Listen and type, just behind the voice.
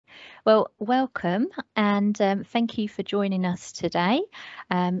Well, welcome and thank you for joining us today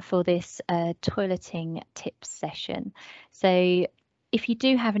for this toileting tips session. So if you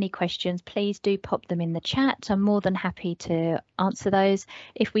do have any questions, please do pop them in the chat. I'm more than happy to answer those.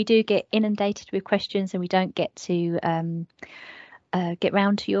 If we do get inundated with questions and we don't get to get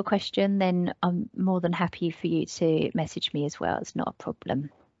round to your question, then I'm more than happy for you to message me as well. It's not a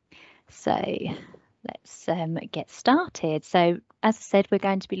problem. So let's get started. So as I said, we're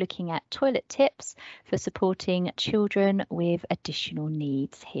going to be looking at toilet tips for supporting children with additional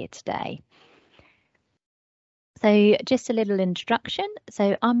needs here today. So just a little introduction.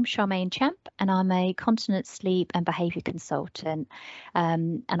 So I'm Charmaine Champ and I'm a continence, sleep and behaviour consultant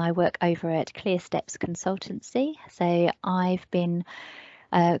and I work over at Steps Consultancy. So I've been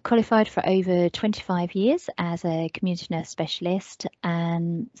qualified for over 25 years as a community nurse specialist,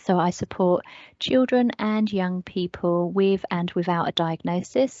 and so I support children and young people with and without a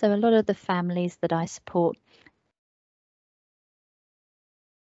diagnosis. So a lot of the families that I support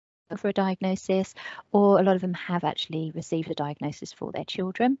for a diagnosis, or a lot of them have actually received a diagnosis for their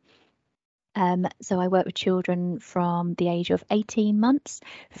children. So I work with children from the age of 18 months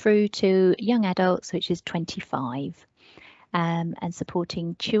through to young adults, which is 25. And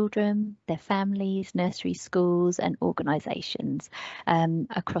supporting children, their families, nursery schools and organisations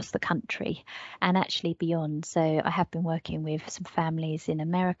across the country and actually beyond. So I have been working with some families in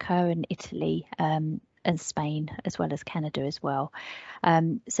America and Italy and Spain, as well as Canada as well.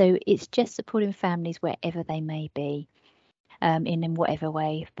 So it's just supporting families wherever they may be, in whatever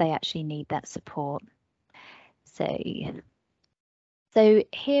way they actually need that support. So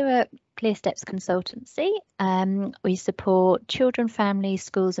here at Clear Steps Consultancy, we support children, families,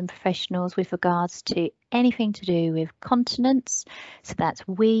 schools and professionals with regards to anything to do with continence. So that's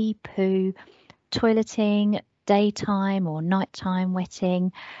wee, poo, toileting, daytime or nighttime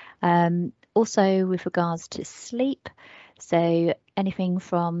wetting. Also with regards to sleep. So anything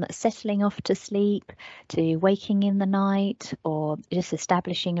from settling off to sleep to waking in the night or just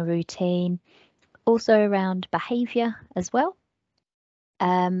establishing a routine. Also around behaviour as well.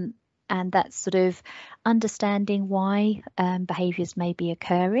 And that's sort of understanding why behaviours may be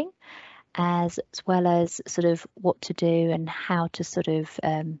occurring, as well as sort of what to do and how to sort of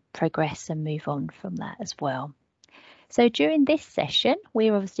progress and move on from that as well. So during this session,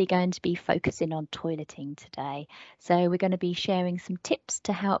 we're obviously going to be focusing on toileting today. So we're going to be sharing some tips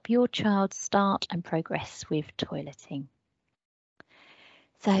to help your child start and progress with toileting.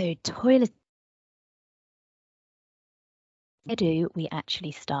 So toilet. Where do we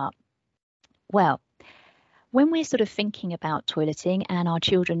actually start? Well, when we're sort of thinking about toileting and our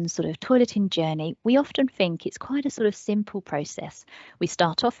children's sort of toileting journey, we often think it's quite a sort of simple process. We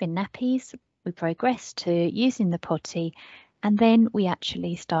start off in nappies, we progress to using the potty, and then we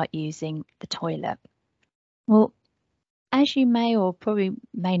actually start using the toilet. Well, as you may or probably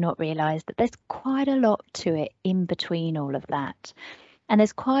may not realise, that there's quite a lot to it in between all of that. And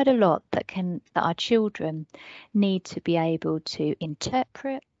there's quite a lot that our children need to be able to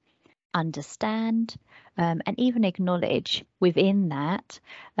interpret, understand, and even acknowledge within that,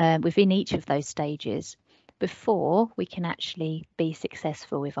 within each of those stages, before we can actually be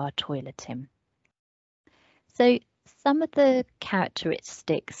successful with our toileting. So some of the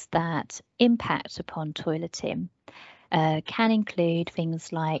characteristics that impact upon toileting can include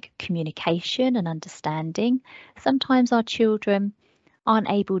things like communication and understanding. Sometimes our children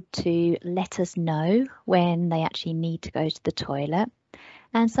aren't able to let us know when they actually need to go to the toilet.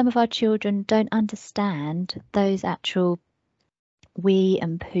 And some of our children don't understand those actual wee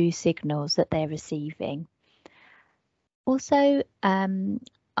and poo signals that they're receiving. Also,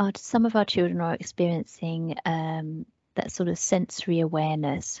 some of our children are experiencing that sort of sensory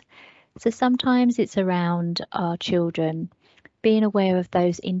awareness. So sometimes it's around our children being aware of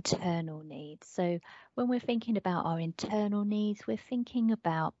those internal needs. So when we're thinking about our internal needs, we're thinking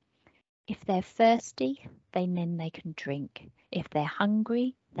about if they're thirsty, then they can drink. If they're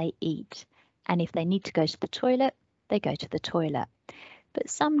hungry, they eat. And if they need to go to the toilet, they go to the toilet. But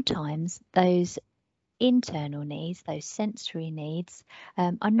sometimes those internal needs, those sensory needs,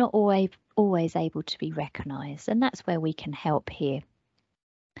 are not always able to be recognised. And that's where we can help here.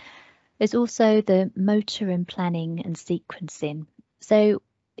 There's also the motor and planning and sequencing. So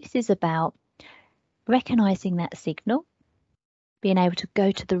this is about recognising that signal, being able to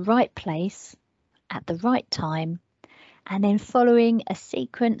go to the right place at the right time, and then following a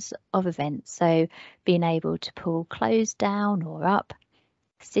sequence of events. So being able to pull clothes down or up,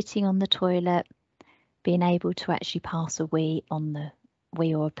 sitting on the toilet, being able to actually pass a wee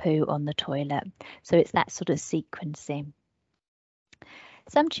or a poo on the toilet. So it's that sort of sequencing.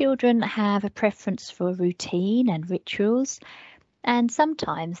 Some children have a preference for routine and rituals, and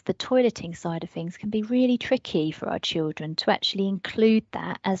sometimes the toileting side of things can be really tricky for our children to actually include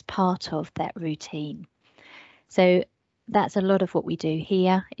that as part of that routine. So that's a lot of what we do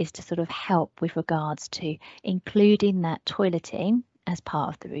here, is to sort of help with regards to including that toileting as part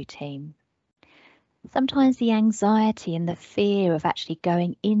of the routine. Sometimes the anxiety and the fear of actually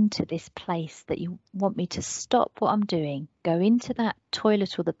going into this place that you want me to stop what I'm doing, go into that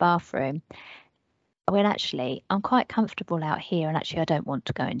toilet or the bathroom, when actually I'm quite comfortable out here and actually I don't want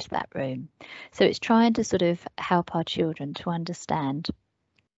to go into that room. So it's trying to sort of help our children to understand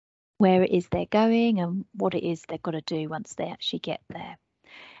where it is they're going and what it is they've got to do once they actually get there.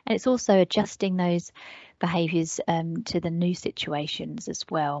 And it's also adjusting those behaviours to the new situations as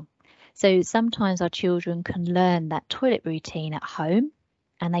well. So sometimes our children can learn that toilet routine at home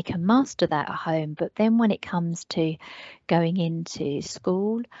and they can master that at home, but then when it comes to going into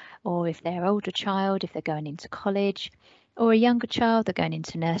school, or if they're an older child, if they're going into college, or a younger child, they're going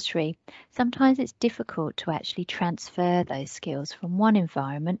into nursery, sometimes it's difficult to actually transfer those skills from one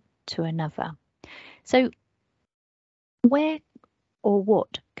environment to another. So where or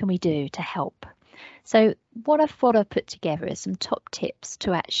what can we do to help? So what I've put together is some top tips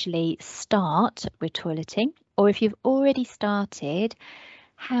to actually start with toileting, or if you've already started,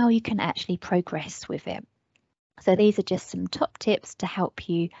 how you can actually progress with it. So these are just some top tips to help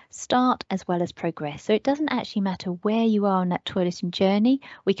you start as well as progress. So it doesn't actually matter where you are on that toileting journey,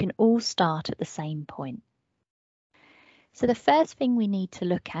 we can all start at the same point. So the first thing we need to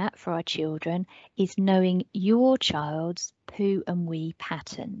look at for our children is knowing your child's poo and wee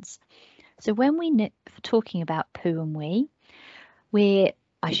patterns. So when we're talking about poo and wee,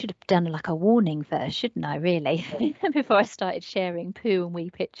 I should have done like a warning first, shouldn't I, really, before I started sharing poo and wee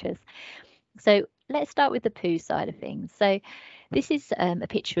pictures. So let's start with the poo side of things. So this is a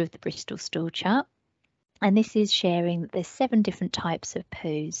picture of the Bristol stool chart, and this is sharing that there's 7 different types of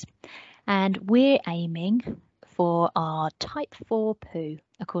poos, and we're aiming for our type 4 poo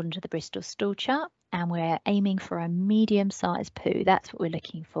according to the Bristol stool chart, and we're aiming for a medium-sized poo. That's what we're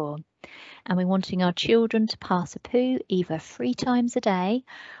looking for. And we're wanting our children to pass a poo either 3 times a day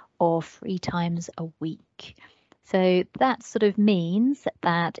or 3 times a week. So that sort of means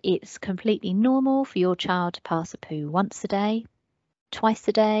that it's completely normal for your child to pass a poo once a day, twice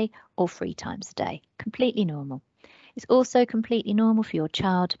a day, or 3 times a day. Completely normal. It's also completely normal for your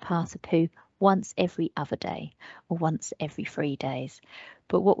child to pass a poo once every other day or once every 3 days.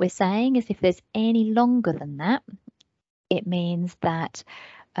 But what we're saying is if there's any longer than that, it means that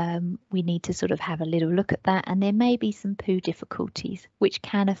we need to sort of have a little look at that, and there may be some poo difficulties which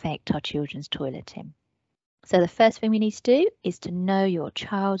can affect our children's toileting. So the first thing we need to do is to know your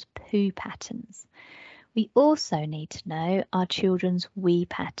child's poo patterns. We also need to know our children's wee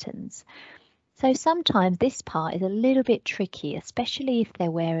patterns. So sometimes this part is a little bit tricky, especially if they're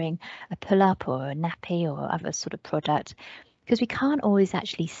wearing a pull-up or a nappy or other sort of product, because we can't always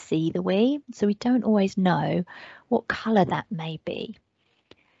actually see the wee, so we don't always know what colour that may be.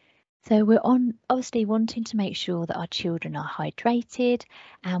 So we're obviously wanting to make sure that our children are hydrated,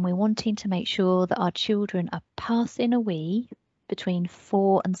 and we're wanting to make sure that our children are passing a wee between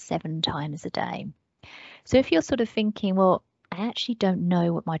 4 and 7 times a day. So if you're sort of thinking, well, I actually don't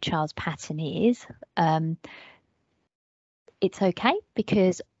know what my child's pattern is, it's okay,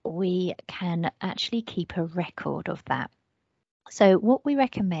 because we can actually keep a record of that. So what we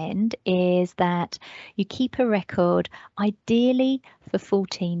recommend is that you keep a record, ideally for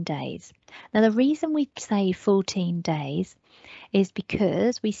 14 days. Now, the reason we say 14 days is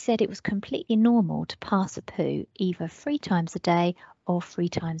because we said it was completely normal to pass a poo either 3 times a day or 3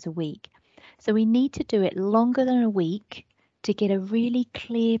 times a week. So we need to do it longer than a week to get a really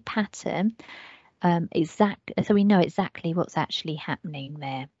clear pattern, so we know exactly what's actually happening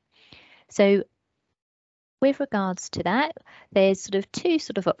there. So with regards to that, there's sort of 2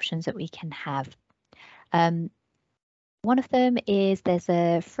 sort of options that we can have. One of them is there's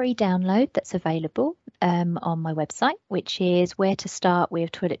a free download that's available on my website, which is where to start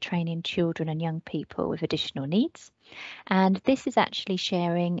with toilet training children and young people with additional needs. And this is actually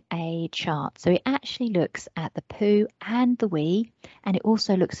sharing a chart. So it actually looks at the poo and the wee, and it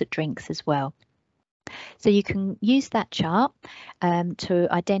also looks at drinks as well. So you can use that chart to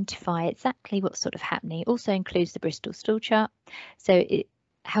identify exactly what's sort of happening. It also includes the Bristol stool chart. So it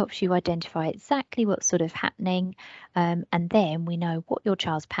helps you identify exactly what's sort of happening, and then we know what your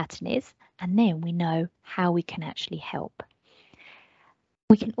child's pattern is, and then we know how we can actually help.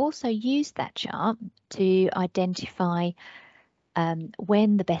 We can also use that chart to identify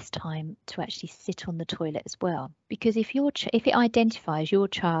when the best time to actually sit on the toilet as well. Because if it identifies your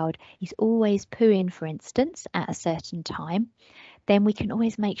child is always pooing, for instance, at a certain time, then we can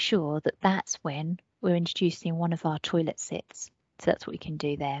always make sure that that's when we're introducing one of our toilet sits. So that's what we can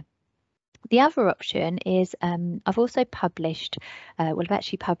do there. The other option is I've also published, I've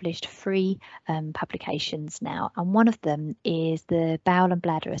actually published 3 publications now, and one of them is the Bowel and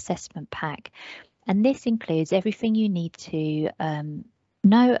Bladder Assessment Pack. And this includes everything you need to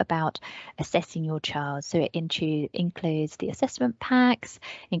know about assessing your child. So it includes the assessment packs,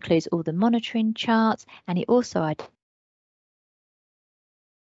 includes all the monitoring charts, and it also identifies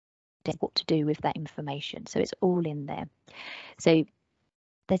what to do with that information. So it's all in there. So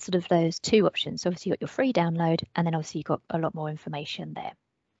there's sort of those 2 options. So obviously you've got your free download, and then obviously you've got a lot more information there.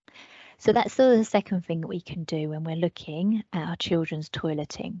 So that's sort of the second thing that we can do when we're looking at our children's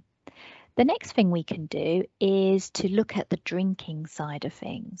toileting. The next thing we can do is to look at the drinking side of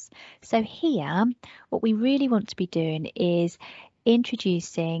things. So here, what we really want to be doing is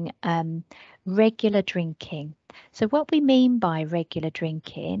introducing regular drinking. So what we mean by regular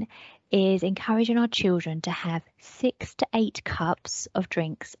drinking is encouraging our children to have 6 to 8 cups of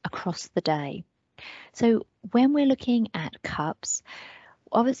drinks across the day. So when we're looking at cups,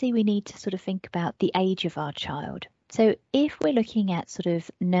 obviously we need to sort of think about the age of our child. So if we're looking at sort of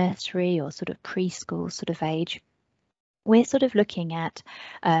nursery or sort of preschool sort of age, we're sort of looking at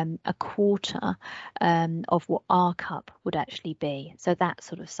a quarter of what our cup would actually be. So that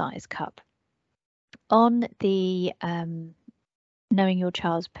sort of size cup. On the knowing your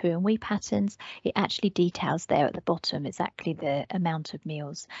child's poo and wee patterns, it actually details there at the bottom exactly the amount of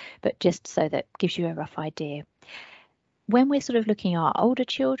meals, but just so that gives you a rough idea. When we're sort of looking at our older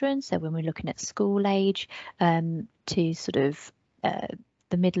children, so when we're looking at school age to sort of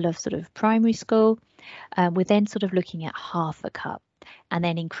the middle of sort of primary school, we're then sort of looking at half a cup, and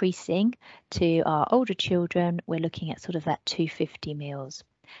then increasing to our older children, we're looking at sort of that 250 meals.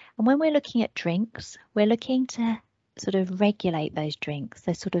 And when we're looking at drinks, we're looking to sort of regulate those drinks,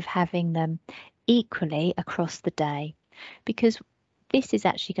 so sort of having them equally across the day, because this is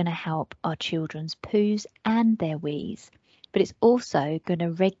actually going to help our children's poos and their wees, but it's also going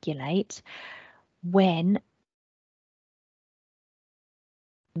to regulate when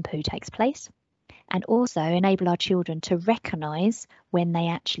poo takes place, and also enable our children to recognise when they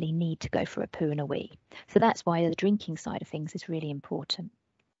actually need to go for a poo and a wee. So that's why the drinking side of things is really important.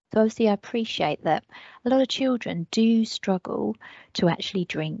 So obviously I appreciate that a lot of children do struggle to actually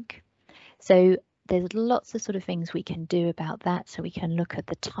drink. So there's lots of sort of things we can do about that. So we can look at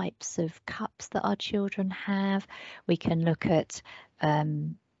the types of cups that our children have. We can look at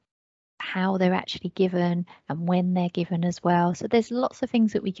how they're actually given and when they're given as well. So there's lots of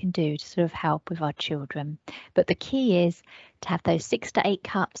things that we can do to sort of help with our children. But the key is to have those 6 to 8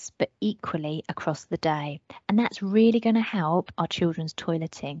 cups, but equally across the day. And that's really going to help our children's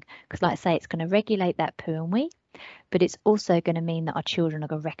toileting, because like I say, it's going to regulate that poo and wee, but it's also going to mean that our children are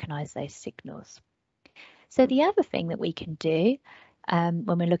going to recognise those signals. So the other thing that we can do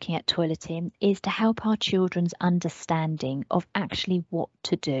when we're looking at toileting is to help our children's understanding of actually what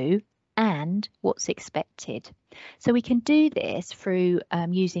to do and what's expected. So we can do this through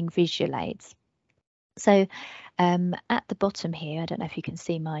using visual aids. So at the bottom here, I don't know if you can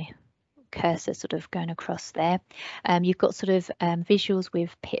see my cursor sort of going across there, you've got sort of visuals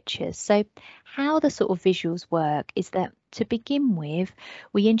with pictures. So how the sort of visuals work is that to begin with,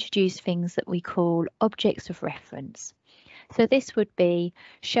 we introduce things that we call objects of reference. So this would be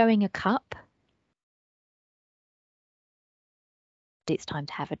showing a cup. It's time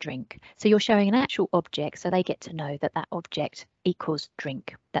to have a drink. So you're showing an actual object, so they get to know that that object equals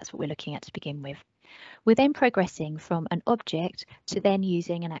drink. That's what we're looking at to begin with. We're then progressing from an object to then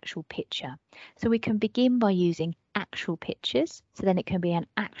using an actual picture. So we can begin by using actual pictures. So then it can be an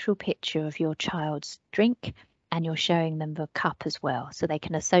actual picture of your child's drink, and you're showing them the cup as well. So they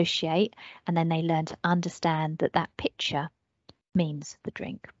can associate, and then they learn to understand that that picture means the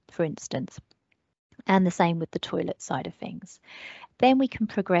drink, for instance. And the same with the toilet side of things. Then we can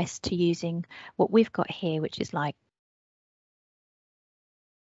progress to using what we've got here, which is like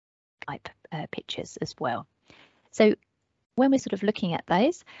type pictures as well. So when we're sort of looking at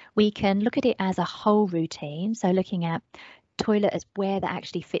those, we can look at it as a whole routine. So looking at toilet as where that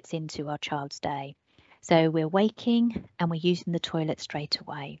actually fits into our child's day. So we're waking and we're using the toilet straight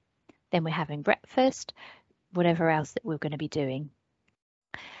away. Then we're having breakfast, whatever else that we're going to be doing.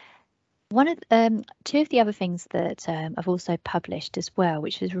 Two of the other things that I've also published as well,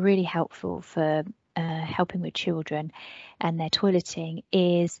 which is really helpful for helping with children and their toileting,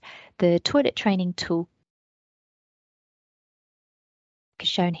 is the toilet training tool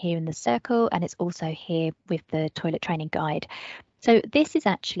shown here in the circle, and it's also here with the toilet training guide. So this is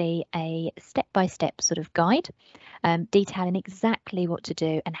actually a step-by-step sort of guide detailing exactly what to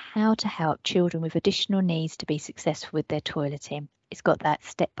do and how to help children with additional needs to be successful with their toileting. It's got that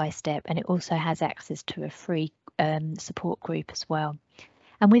step-by-step, and it also has access to a free support group as well.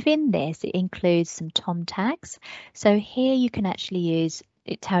 And within this, it includes some TOM tags. So here you can actually use,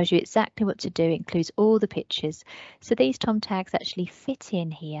 it tells you exactly what to do. It includes all the pictures. So these TOM tags actually fit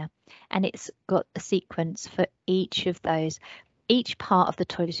in here, and it's got a sequence for each of those, each part of the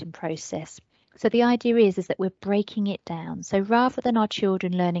toileting process. So the idea is that we're breaking it down. So rather than our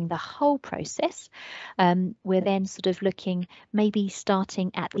children learning the whole process, we're then sort of looking, maybe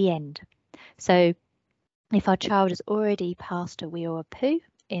starting at the end. So if our child has already passed a wee or a poo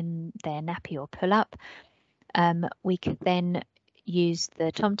in their nappy or pull up, we could then use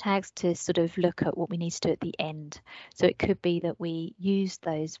the TOM tags to sort of look at what we need to do at the end. So it could be that we use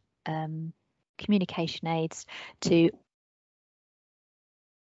those communication aids to,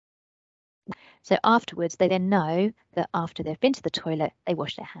 so afterwards they then know that after they've been to the toilet, they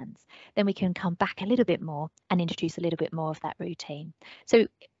wash their hands. Then we can come back a little bit more and introduce a little bit more of that routine. So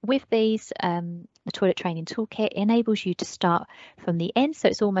with these, the toilet training toolkit enables you to start from the end. So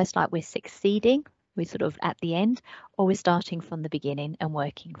it's almost like we're succeeding, we're sort of at the end, or we're starting from the beginning and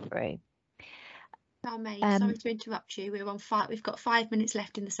working through. Charmaine, sorry to interrupt you. We've got 5 minutes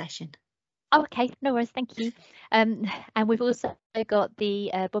left in the session. Oh, okay, no worries, thank you. And we've also got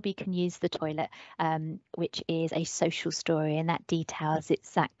the Bobby Can Use the Toilet, which is a social story, and that details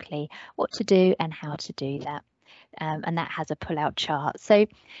exactly what to do and how to do that. And that has a pull-out chart. So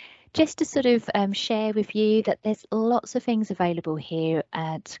just to sort of share with you that there's lots of things available here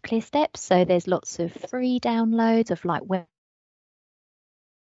at Clear Steps. So there's lots of free downloads of like where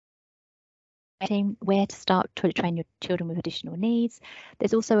to start toilet train your children with additional needs.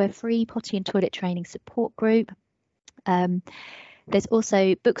 There's also a free potty and toilet training support group. There's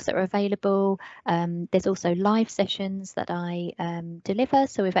also books that are available. There's also live sessions that I deliver.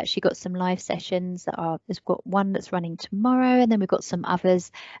 So we've actually got some live sessions that are, there's got one that's running tomorrow, and then we've got some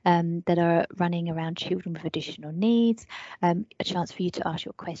others that are running around children with additional needs, a chance for you to ask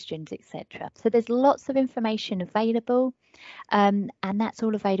your questions, etc. So there's lots of information available. And that's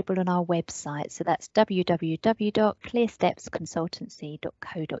all available on our website. So that's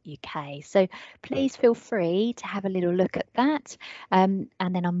www.clearstepsconsultancy.co.uk. So please feel free to have a little look at that. And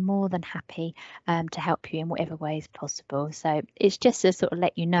then I'm more than happy to help you in whatever ways possible. So it's just to sort of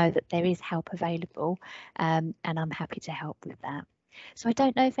let you know that there is help available, and I'm happy to help with that. So I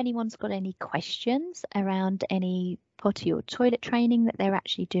don't know if anyone's got any questions around any potty or toilet training that they're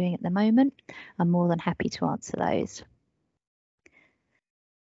actually doing at the moment. I'm more than happy to answer those.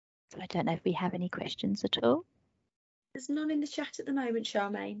 So I don't know if we have any questions at all. There's none in the chat at the moment,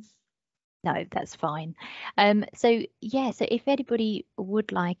 Charmaine. No, that's fine. So yeah, so if anybody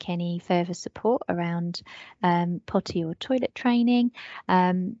would like any further support around potty or toilet training,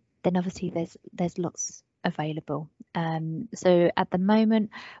 then obviously there's lots available. So at the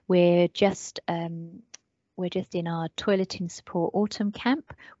moment we're just in our toileting support autumn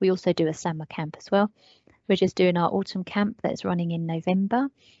camp. We also do a summer camp as well. We're just doing our autumn camp that's running in November.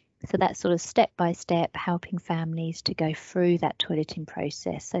 So that's sort of step by step helping families to go through that toileting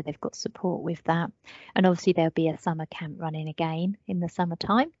process. So they've got support with that. And obviously there'll be a summer camp running again in the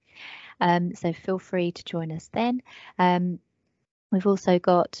summertime. So feel free to join us then. We've also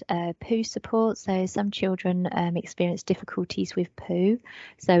got poo support. So some children experience difficulties with poo.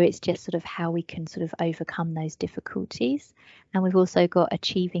 So it's just sort of how we can sort of overcome those difficulties. And we've also got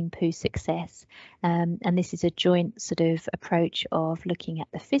achieving poo success. And this is a joint sort of approach of looking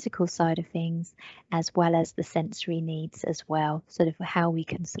at the physical side of things as well as the sensory needs as well, sort of how we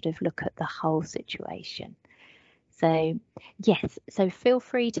can sort of look at the whole situation. So yes, so feel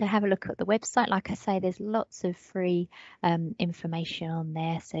free to have a look at the website. Like I say, there's lots of free information on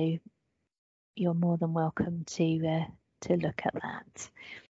there, so you're more than welcome to look at that.